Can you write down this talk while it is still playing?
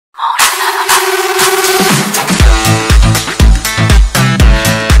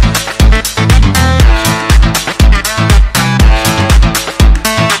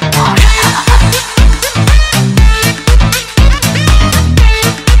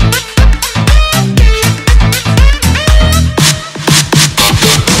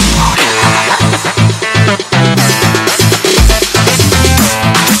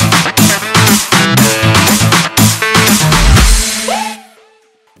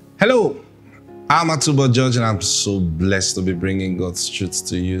Hello, I'm Atubo George, and I'm so blessed to be bringing God's truth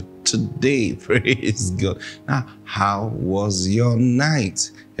to you today. Praise God. Now, how was your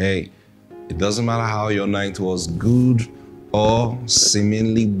night? Hey, it doesn't matter how your night was, good or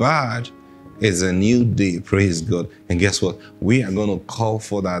seemingly bad. It's a new day, praise God. And guess what? We are going to call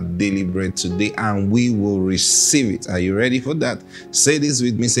for that daily bread today, and we will receive it. Are you ready for that? Say this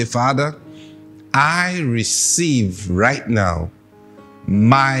with me. Say, Father, I receive right now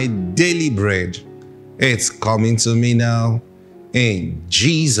my daily bread. It's coming to me now. In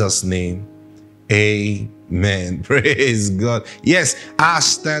Jesus' name, amen. Praise God. Yes, I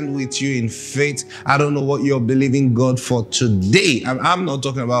stand with you in faith. I don't know what you're believing God for today. I'm not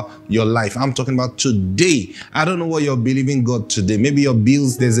talking about your life. I'm talking about today. I don't know what you're believing God today. Maybe your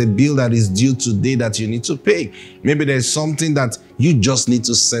bills, there's a bill that is due today that you need to pay. Maybe there's something that you just need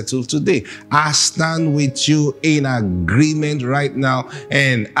to settle today. I stand with you in agreement right now,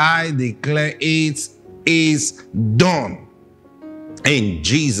 and I declare it is done. In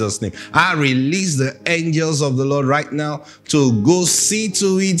Jesus' name, I release the angels of the Lord right now to go see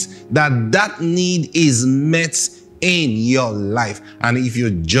to it that that need is met in your life. And if you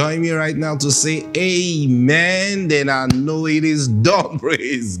join me right now to say amen, then I know it is done.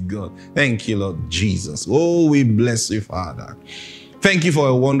 Praise God. Thank you, Lord Jesus. Oh, we bless you, Father. Thank you for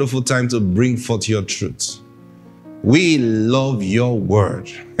a wonderful time to bring forth your truth. We love your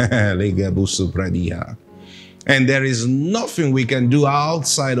word. And there is nothing we can do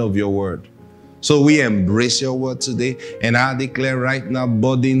outside of your word. So we embrace your word today. And I declare right now,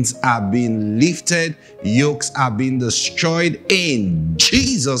 burdens are being lifted. Yokes are being destroyed in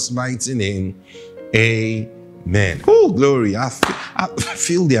Jesus' mighty name. Amen. Oh, glory. I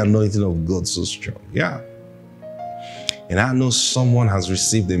feel the anointing of God so strong. Yeah. And I know someone has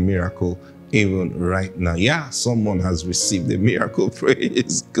received a miracle even right now. Yeah, someone has received a miracle.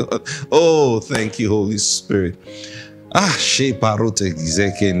 Praise God. Oh, thank you, Holy Spirit. Yeah,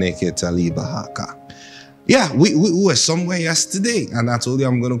 we were somewhere yesterday, and I told you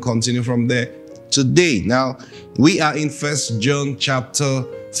I'm going to continue from there today. Now, we are in 1 John chapter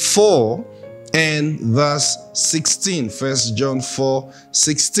 4 and verse 16. 1 John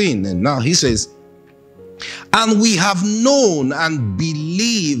 4:16. And now he says, and we have known and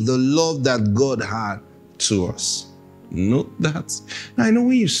believed the love that God had to us. Note that. I know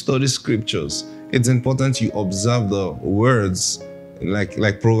when you study scriptures, it's important you observe the words.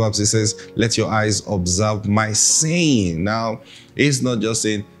 Like Proverbs, it says, let your eyes observe my saying. Now, it's not just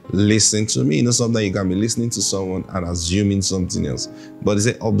saying, listen to me. You know, sometimes you can be listening to someone and assuming something else. But it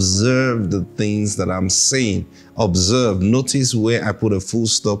says, observe the things that I'm saying. Observe. Notice where I put a full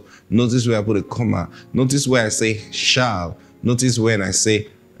stop. Notice where I put a comma. Notice where I say shall. Notice when I say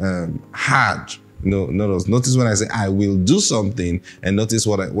had. Notice when I say I will do something, and notice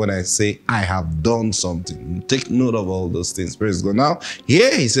when I say I have done something. Take note of all those things. Praise God. Now,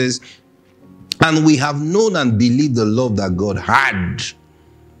 here he says, and we have known and believed the love that God had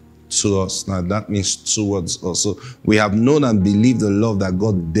to us. Now, that means towards us. So we have known and believed the love that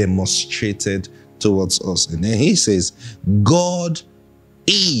God demonstrated towards us. And then he says, God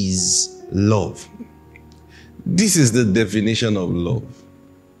is love. This is the definition of love.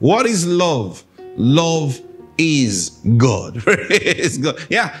 What is love? Love is God. Praise God.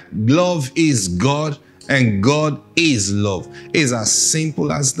 Yeah, love is God, and God is love. It's as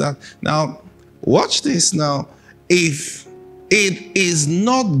simple as that. Now, watch this now. If it is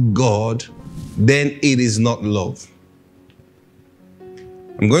not God, then it is not love.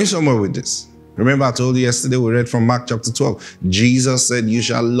 I'm going somewhere with this. Remember, I told you yesterday, we read from Mark chapter 12. Jesus said, you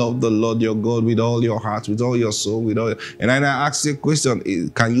shall love the Lord your God with all your heart, with all your soul, with all your... And I asked you a question,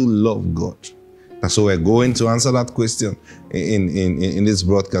 can you love God? And so we're going to answer that question in this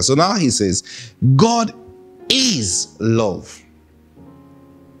broadcast. So now he says, God is love.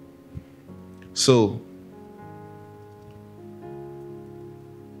 So,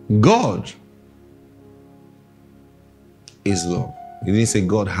 God is love. He didn't say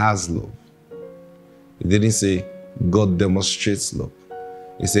God has love. He didn't say God demonstrates love.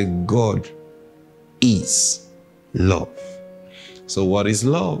 He said God is love. So what is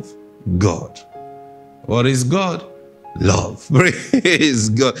love? God. What is God? Love. Praise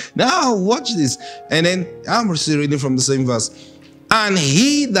God. Now watch this. And then I'm still reading from the same verse. And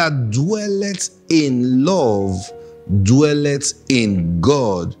he that dwelleth in love dwelleth in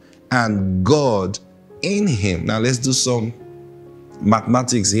God, and God in him. Now let's do some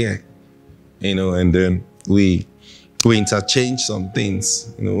mathematics here. And then we interchange some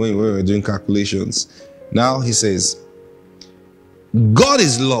things, when we're doing calculations. Now he says, God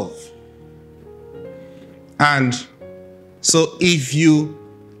is love. And so if you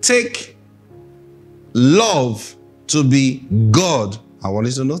take love to be God, I want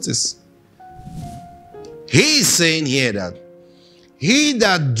you to notice. He is saying here that he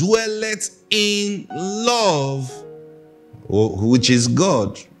that dwelleth in love, which is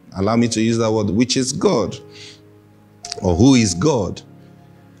God. Allow me to use that word, which is God. Or who is God.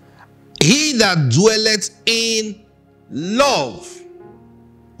 He that dwelleth in love,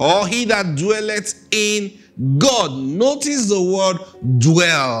 or he that dwelleth in God. Notice the word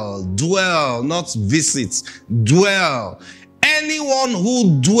dwell. Dwell, not visit. Dwell. Anyone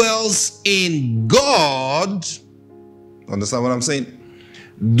who dwells in God, understand what I'm saying?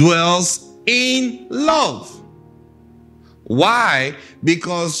 Dwells in love. Why?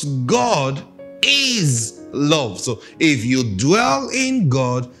 Because God is love. So if you dwell in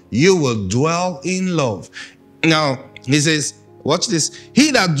God, you will dwell in love. Now, he says, watch this.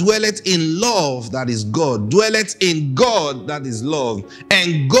 He that dwelleth in love, that is God, dwelleth in God, that is love,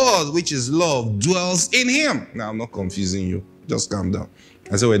 and God, which is love, dwells in him. Now, I'm not confusing you. Just calm down.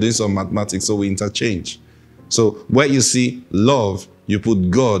 I said we're doing some mathematics, so we interchange. So where you see love, you put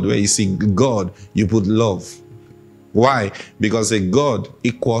God. Where you see God, you put love. Why? Because a God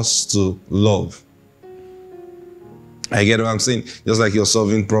equals to love. I get what I'm saying? Just like you're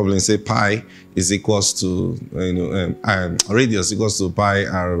solving problems, say pi is equals to, radius equals to pi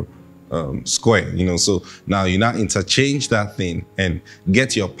r square, so now you now interchange that thing and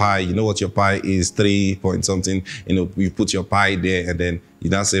get your pi. You know what your pi is, 3 point something, you put your pi there, and then you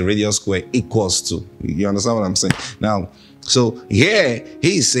now say radius square equals to, you understand what I'm saying? Now, so here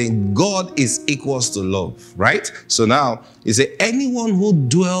he is saying God is equals to love, right? So now he said anyone who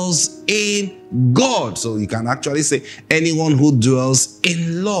dwells in God. So you can actually say anyone who dwells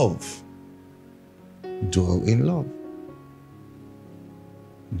in love. Dwell in love.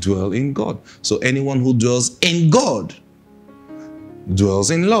 Dwell in God. So anyone who dwells in God dwells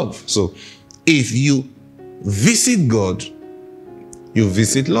in love. So if you visit God, you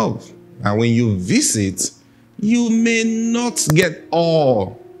visit love. And when you visit, you may not get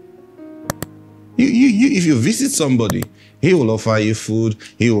all. If you visit somebody, he will offer you food,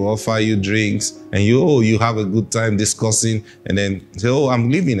 he will offer you drinks, and you have a good time discussing, and then say, oh, I'm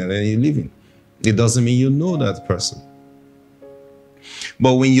leaving, and then you're leaving. It doesn't mean you know that person.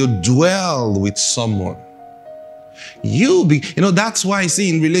 But when you dwell with someone, that's why I see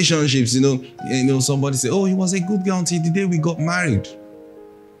in relationships, somebody say, oh, he was a good guy until the day we got married.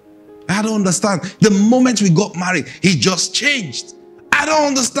 I don't understand. The moment we got married, he just changed. I don't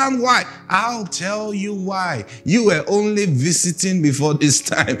understand why. I'll tell you why. You were only visiting before this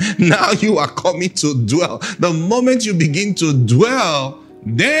time. Now you are coming to dwell. The moment you begin to dwell,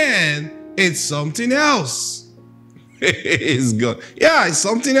 then it's something else. It's God. Yeah, it's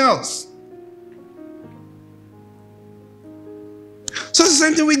something else. So it's the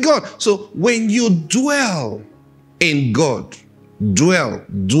same thing with God. So when you dwell in God,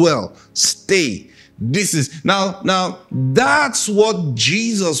 dwell, stay. This is now that's what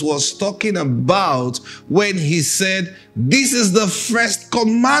Jesus was talking about when he said, this is the first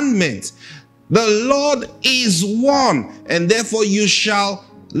commandment. The Lord is one, and therefore you shall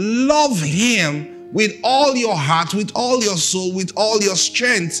love him with all your heart, with all your soul, with all your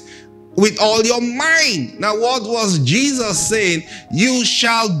strength, with all your mind. Now, what was Jesus saying? You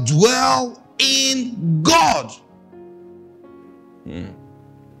shall dwell in God.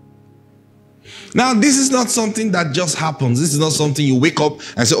 Now, this is not something that just happens. This is not something you wake up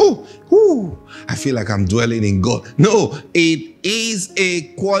and say, oh, I feel like I'm dwelling in God. No, it is a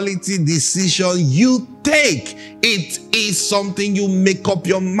quality decision you take. It is something you make up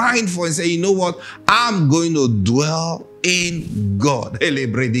your mind for and say, you know what? I'm going to dwell in God.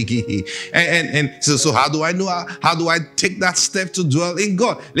 And so how do I know? How do I take that step to dwell in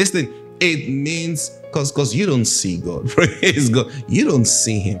God? Listen, it means because you don't see God. Praise God. You don't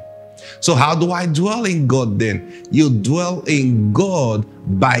see him. So how do I dwell in God then? You dwell in God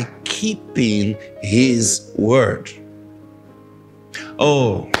by keeping his word.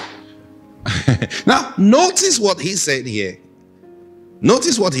 Oh. Now, notice what he said here.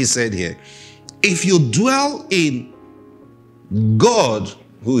 Notice what he said here. If you dwell in God,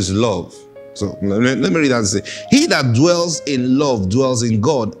 who is love. So let me read that and say, he that dwells in love dwells in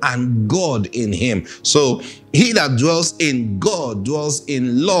God, and God in him. So he that dwells in God dwells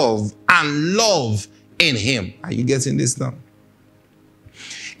in love, and love in him. Are you getting this now?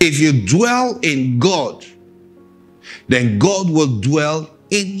 If you dwell in God, then God will dwell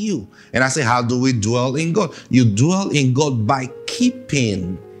in you. And I say, how do we dwell in God? You dwell in God by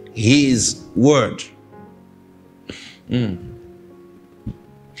keeping his word.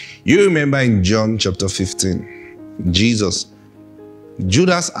 You remember in John chapter 15, Jesus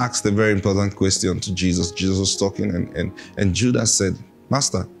Judas asked a very important question to Jesus. Jesus was talking and Judas said,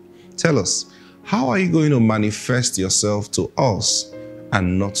 Master, tell us, how are you going to manifest yourself to us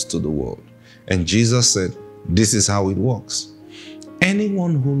and not to the world? And Jesus said, this is how it works.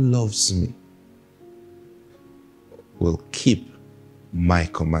 Anyone who loves me will keep my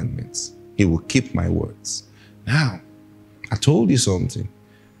commandments. He will keep my words. Now, I told you something.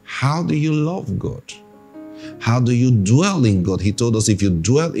 How do you love God? How do you dwell in God? He told us if you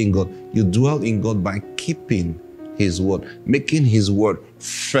dwell in God, you dwell in God by keeping His word, making His word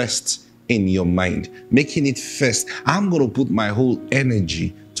first in your mind, making it first. I'm going to put my whole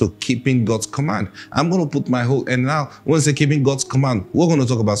energy to keeping God's command. I'm going to put my whole, and now when I say keeping God's command, we're going to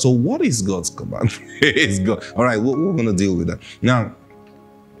talk about, so what is God's command? It's God. All right, we're going to deal with that. Now,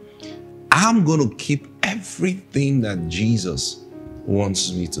 I'm going to keep everything that Jesus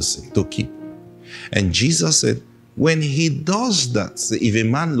wants me to say, to keep. And Jesus said, when He does that, say, if a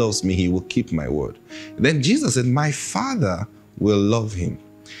man loves me, he will keep my word. Then Jesus said, my Father will love him,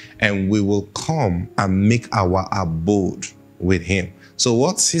 and we will come and make our abode with him. So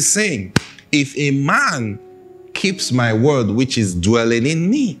what's He saying? If a man keeps my word, which is dwelling in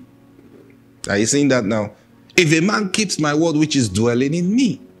me. Are you seeing that now? If a man keeps my word, which is dwelling in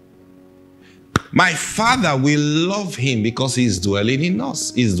me, my Father will love him because He's dwelling in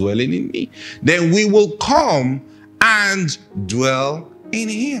us. He's dwelling in me. Then we will come and dwell in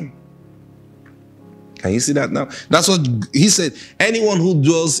Him. Can you see that now? That's what He said. Anyone who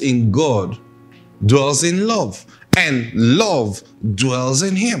dwells in God dwells in love, and love dwells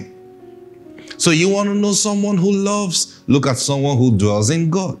in Him. So you want to know someone who loves? Look at someone who dwells in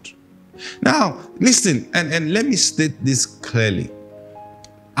God. Now, listen, and let me state this clearly.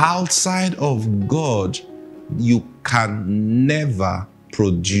 Outside of God, you can never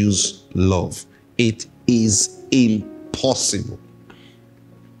produce love. It is impossible.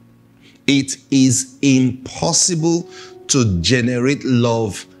 It is impossible to generate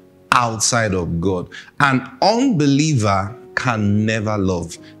love outside of God. An unbeliever can never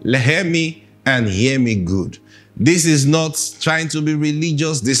love. Hear me and hear me good. This is not trying to be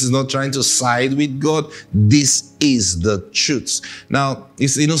religious. This is not trying to side with God. This is the truth. Now,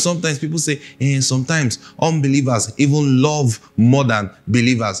 it's, sometimes people say, sometimes unbelievers even love more than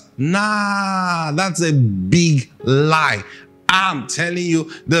believers. Nah, that's a big lie. I'm telling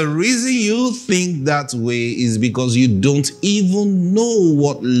you, the reason you think that way is because you don't even know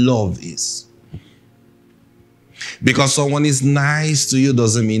what love is. Because someone is nice to you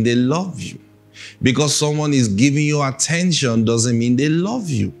doesn't mean they love you. Because someone is giving you attention doesn't mean they love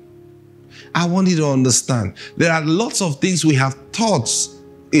you. I want you to understand. There are lots of things we have thought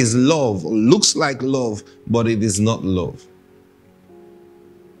is love, looks like love, but it is not love.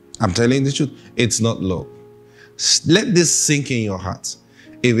 I'm telling you the truth. It's not love. Let this sink in your heart.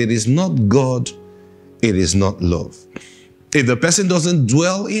 If it is not God, it is not love. If the person doesn't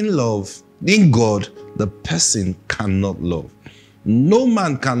dwell in love, in God, the person cannot love. No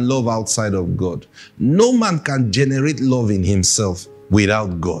man can love outside of God. No man can generate love in himself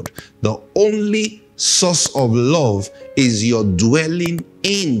without God. The only source of love is your dwelling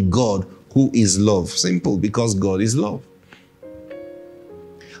in God, who is love. Simple, because God is love.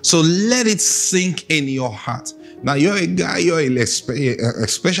 So let it sink in your heart. Now you're a guy,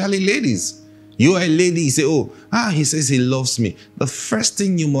 especially ladies. You are a lady, you say, he says he loves me. The first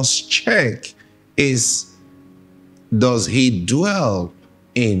thing you must check is, does he dwell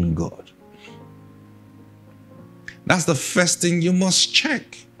in God? That's the first thing you must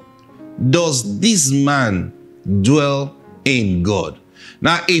check. Does this man dwell in God?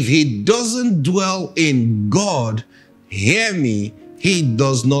 Now, if he doesn't dwell in God, hear me, he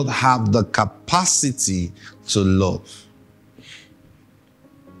does not have the capacity to love.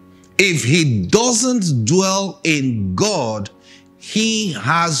 If he doesn't dwell in God, he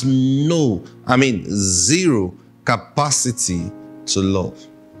has zero capacity to love.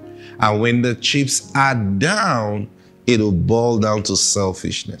 And when the chips are down, it'll boil down to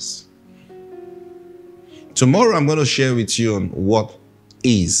selfishness. Tomorrow I'm going to share with you on what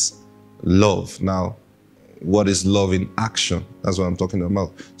is love. Now, what is love in action? That's what I'm talking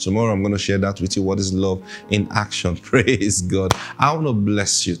about. Tomorrow I'm going to share that with you. What is love in action? Praise God. I want to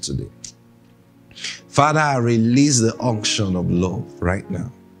bless you today. Father, I release the unction of love right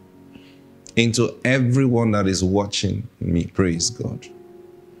now into everyone that is watching me. Praise God.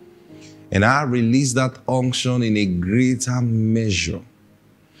 And I release that unction in a greater measure,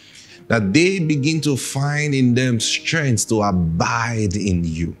 that they begin to find in them strength to abide in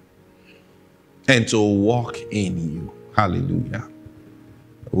you and to walk in you. Hallelujah.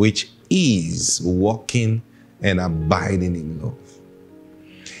 Which is walking and abiding in love.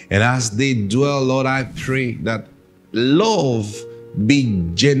 And as they dwell, Lord, I pray that love be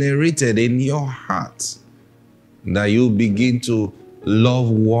generated in your heart, that you begin to love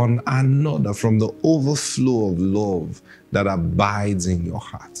one another from the overflow of love that abides in your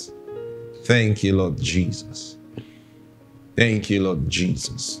heart. Thank you, Lord Jesus. Thank you, Lord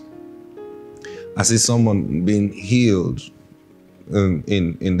Jesus. I see someone being healed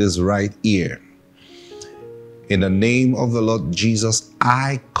in this right ear. In the name of the Lord Jesus,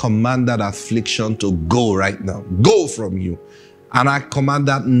 I command that affliction to go right now. Go from you. And I command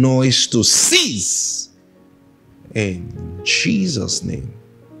that noise to cease. In Jesus' name.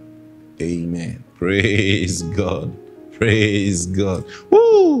 Amen. Praise God. Praise God.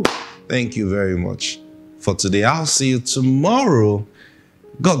 Woo! Thank you very much for today. I'll see you tomorrow.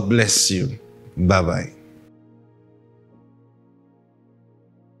 God bless you. Bye-bye.